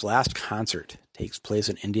Presley's last concert takes place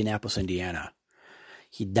in Indianapolis, Indiana.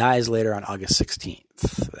 He dies later on August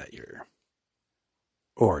 16th that year.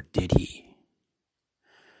 Or did he?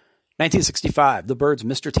 1965, The Byrds'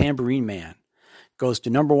 Mr. Tambourine Man goes to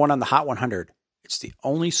number 1 on the Hot 100. It's the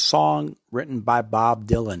only song written by Bob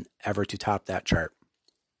Dylan ever to top that chart.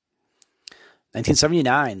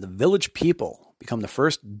 1979, The Village People become the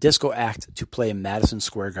first disco act to play in Madison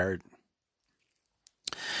Square Garden.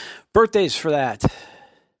 Birthdays for that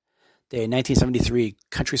day, 1973,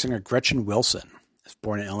 country singer Gretchen Wilson is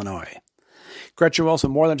born in Illinois. Gretchen Wilson,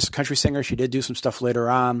 more than just a country singer, she did do some stuff later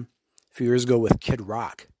on, a few years ago with Kid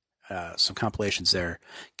Rock, some compilations there.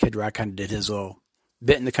 Kid Rock kind of did his little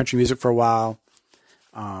bit in the country music for a while.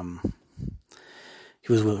 When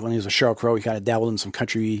he was with Sheryl Crow, he kind of dabbled in some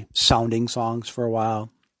country sounding songs for a while.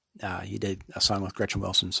 He did a song with Gretchen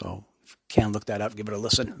Wilson, so if you can look that up, give it a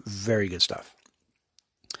listen. Very good stuff.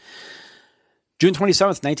 June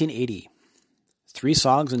 27th, 1980. 3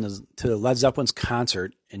 songs to Led Zeppelin's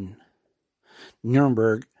concert in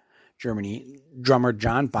Nuremberg, Germany. Drummer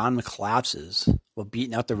John Bonham collapses while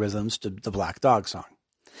beating out the rhythms to the Black Dog song.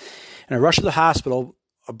 In a rush to the hospital,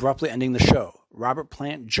 abruptly ending the show, Robert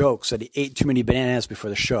Plant jokes that he ate too many bananas before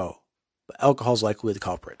the show, but alcohol is likely the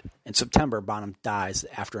culprit. In September, Bonham dies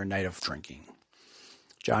after a night of drinking.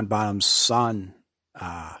 John Bonham's son,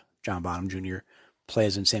 John Bonham Jr.,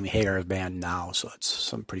 plays in Sammy Hagar's band now, so it's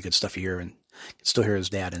some pretty good stuff here, and you can still hear his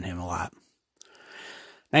dad in him a lot.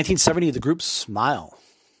 1970, the group Smile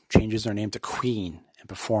changes their name to Queen and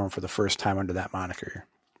perform for the first time under that moniker.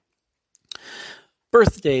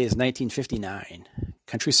 Birthdays, 1959.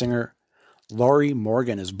 Country singer Lorrie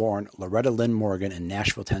Morgan is born, Loretta Lynn Morgan, in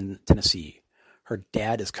Nashville, Tennessee. Her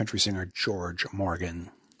dad is country singer George Morgan.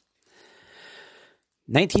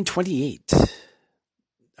 1928.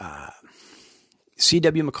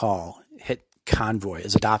 C.W. McCall hit Convoy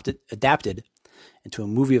is adapted into a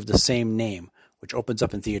movie of the same name, which opens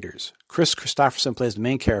up in theaters. Chris Christopherson plays the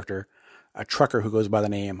main character, a trucker who goes by the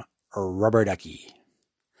name Rubber Ducky.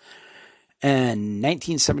 And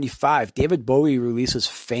 1975, David Bowie releases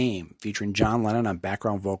Fame, featuring John Lennon on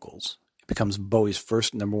background vocals. It becomes Bowie's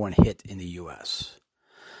first number 1 hit in the U.S.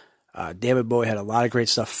 David Bowie had a lot of great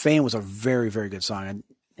stuff. Fame was a very, very good song.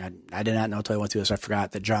 I did not know until I went through this. I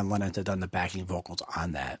forgot that John Lennon had done the backing vocals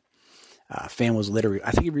on that. Fame was literally, I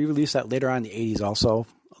think he re-released that later on in the 80s also,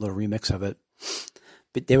 a little remix of it.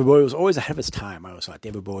 But David Bowie was always ahead of his time. I always thought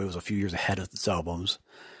David Bowie was a few years ahead of his albums.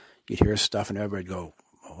 You'd hear his stuff and everybody would go,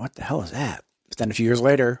 well, what the hell is that? But then a few years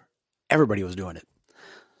later, everybody was doing it.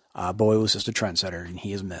 Bowie was just a trendsetter, and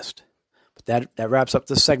he is missed. But that wraps up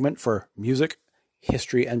this segment for music,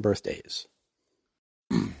 history, and birthdays.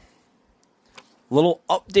 Little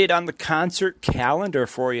update on the concert calendar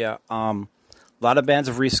for you. A lot of bands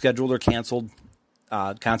have rescheduled or canceled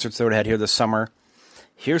concerts they would have had here this summer.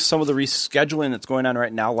 Here's some of the rescheduling that's going on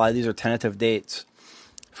right now. A lot of these are tentative dates.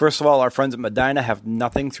 First of all, our friends at Medina have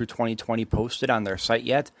nothing through 2020 posted on their site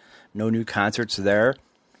yet. No new concerts there.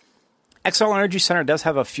 XL Energy Center does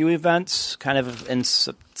have a few events kind of in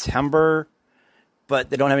September, but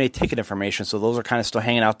they don't have any ticket information, so those are kind of still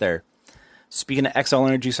hanging out there. Speaking of XL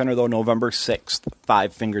Energy Center, though, November 6th,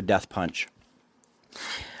 Five Finger Death Punch.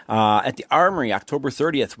 At the Armory, October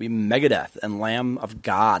 30th, will be Megadeth and Lamb of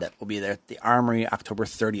God will be there at the Armory, October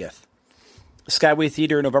 30th. Skyway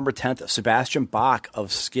Theater, November 10th, Sebastian Bach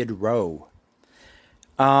of Skid Row.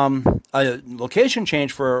 A location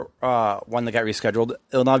change for one that got rescheduled.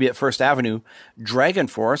 It'll now be at First Avenue. Dragon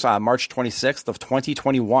Force on March 26th of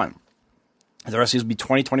 2021. The rest of these will be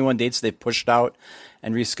 2021 dates they've pushed out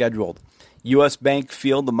and rescheduled. U.S. Bank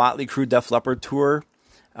Field, the Motley Crue Def Leppard Tour.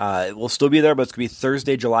 It will still be there, but it's going to be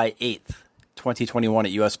Thursday, July 8th, 2021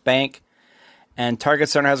 at U.S. Bank. And Target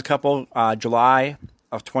Center has a couple. July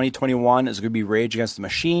of 2021 is going to be Rage Against the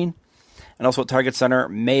Machine. And also at Target Center,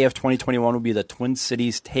 May of 2021 will be the Twin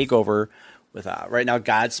Cities Takeover with right now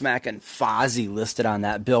Godsmack and Fozzy listed on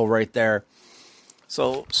that bill right there.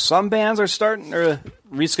 So some bands are starting to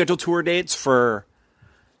reschedule tour dates for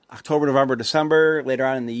October, November, December, later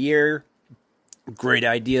on in the year. Great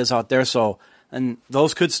ideas out there. So, and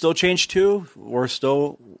those could still change too. We're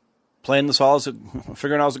still playing this all,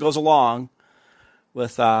 figuring out as it goes along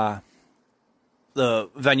with the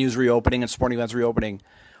venues reopening and sporting events reopening.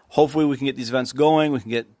 Hopefully we can get these events going. We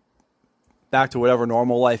can get back to whatever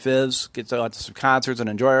normal life is, get to some concerts and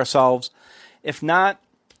enjoy ourselves. If not,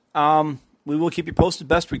 we will keep you posted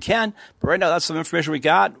best we can. But right now, that's some information we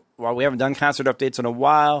got. While we haven't done concert updates in a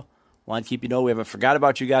while, Want to keep you know we haven't forgot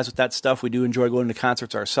about you guys with that stuff. We do enjoy going to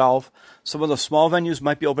concerts ourselves. Some of the small venues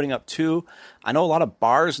might be opening up too. I know a lot of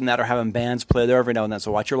bars and that are having bands play there every now and then.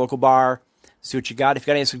 So watch your local bar, see what you got. If you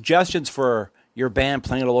got any suggestions for your band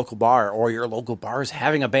playing at a local bar, or your local bar is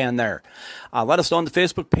having a band there, let us know on the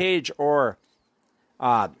Facebook page, or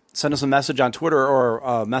send us a message on Twitter, or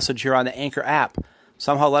a message here on the Anchor app.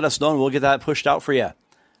 Somehow let us know and we'll get that pushed out for you.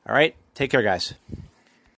 All right, take care, guys.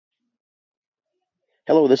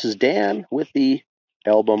 Hello, this is Dan with the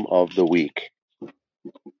Album of the Week.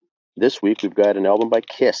 This week we've got an album by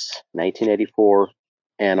Kiss, 1984,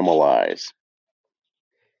 Animalize.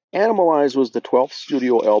 Animalize was the 12th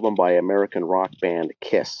studio album by American rock band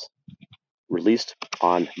Kiss, released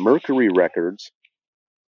on Mercury Records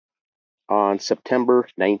on September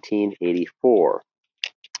 1984.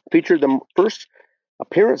 Featured the first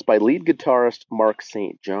appearance by lead guitarist Mark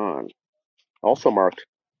St. John. Also marked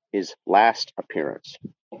his last appearance.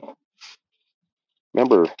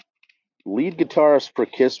 Remember, lead guitarists for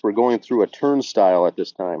Kiss were going through a turnstile at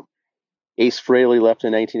this time. Ace Frehley left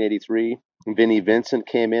in 1983. Vinnie Vincent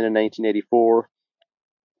came in 1984.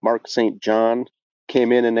 Mark St. John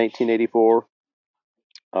came in 1984,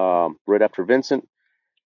 right after Vincent.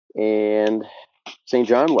 And St.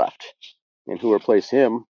 John left. And who replaced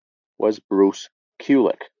him was Bruce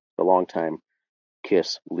Kulick, the longtime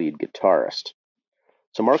Kiss lead guitarist.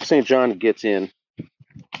 So Mark St. John gets in.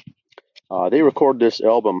 They record this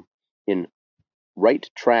album in Right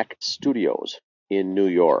Track Studios in New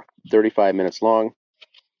York, 35 minutes long.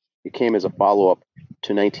 It came as a follow-up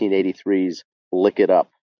to 1983's Lick It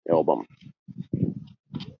Up album.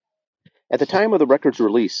 At the time of the record's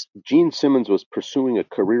release, Gene Simmons was pursuing a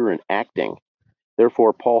career in acting.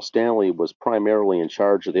 Therefore, Paul Stanley was primarily in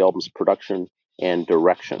charge of the album's production and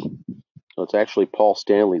direction. So it's actually Paul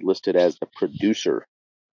Stanley listed as the producer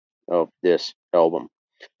of this album.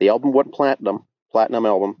 The album went platinum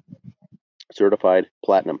album, certified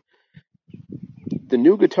platinum. The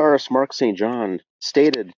new guitarist Mark St. John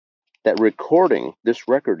stated that recording this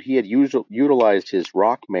record, he had utilized his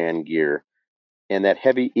Rockman gear, and that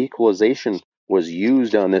heavy equalization was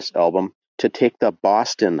used on this album to take the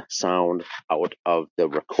Boston sound out of the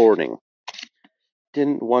recording.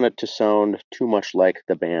 Didn't want it to sound too much like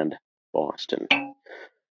the band Boston.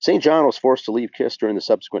 St. John was forced to leave Kiss during the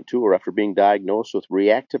subsequent tour after being diagnosed with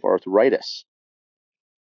reactive arthritis.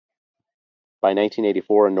 By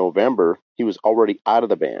 1984, in November, he was already out of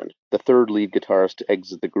the band, the third lead guitarist to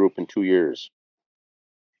exit the group in 2 years.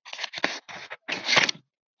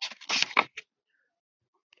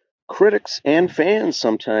 Critics and fans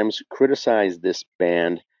sometimes criticize this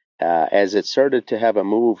band as it started to have a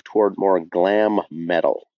move toward more glam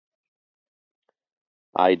metal.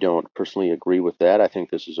 I don't personally agree with that. I think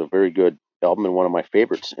this is a very good album and one of my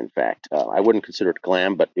favorites, in fact. I wouldn't consider it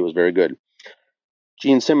glam, but it was very good.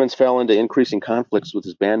 Gene Simmons fell into increasing conflicts with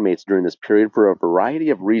his bandmates during this period for a variety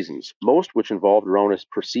of reasons, most which involved around his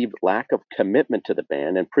perceived lack of commitment to the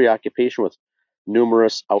band and preoccupation with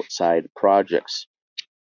numerous outside projects,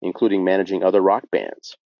 including managing other rock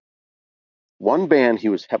bands. One band he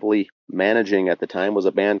was heavily managing at the time was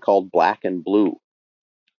a band called Black and Blue.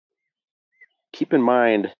 Keep in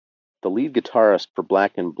mind, the lead guitarist for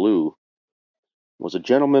Black and Blue was a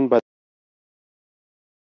gentleman by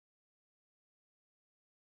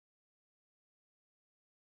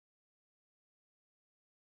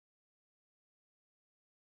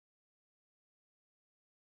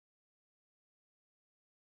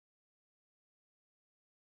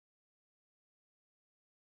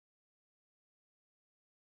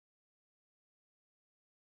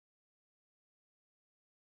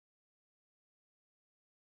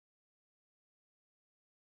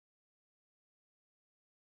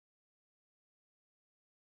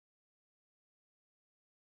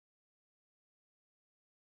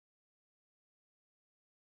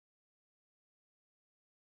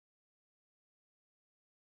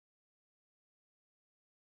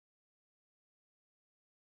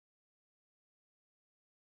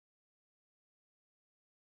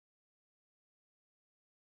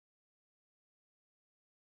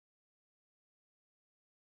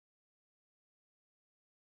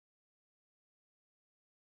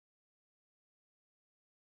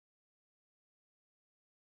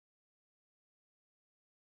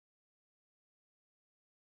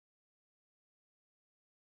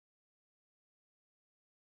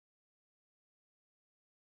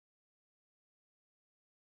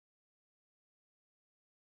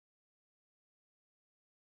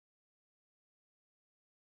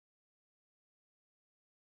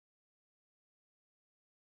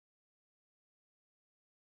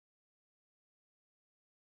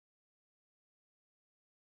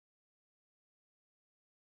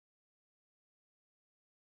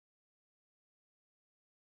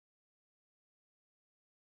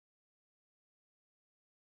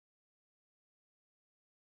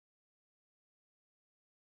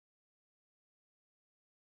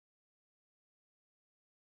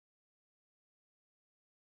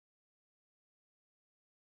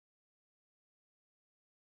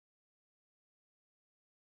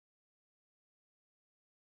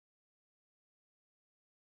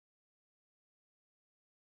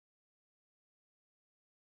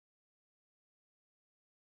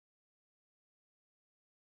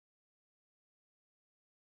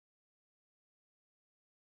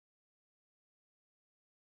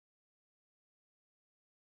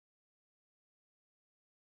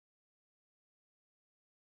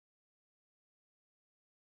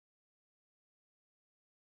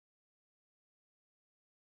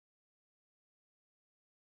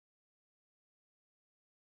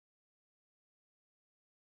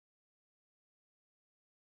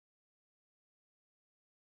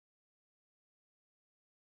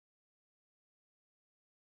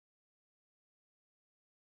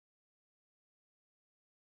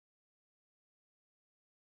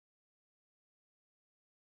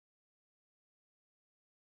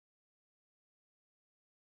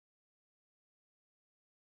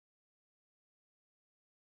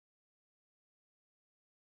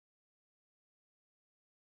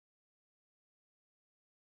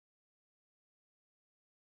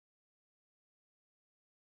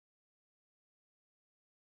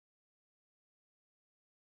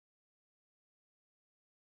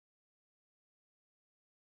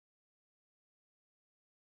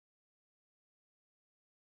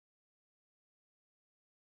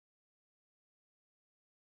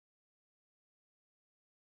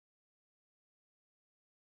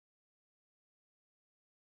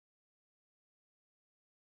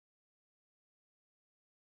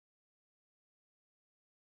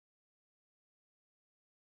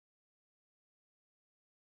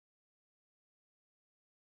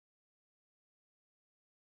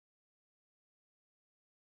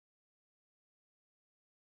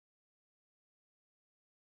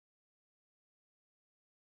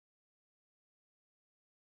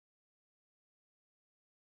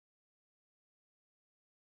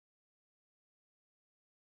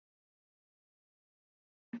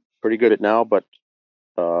pretty good at now, but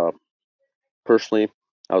personally,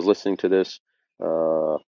 I was listening to this.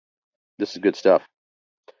 This is good stuff.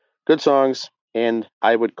 Good songs, and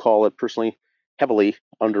I would call it personally heavily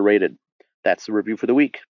underrated. That's the review for the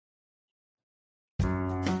week.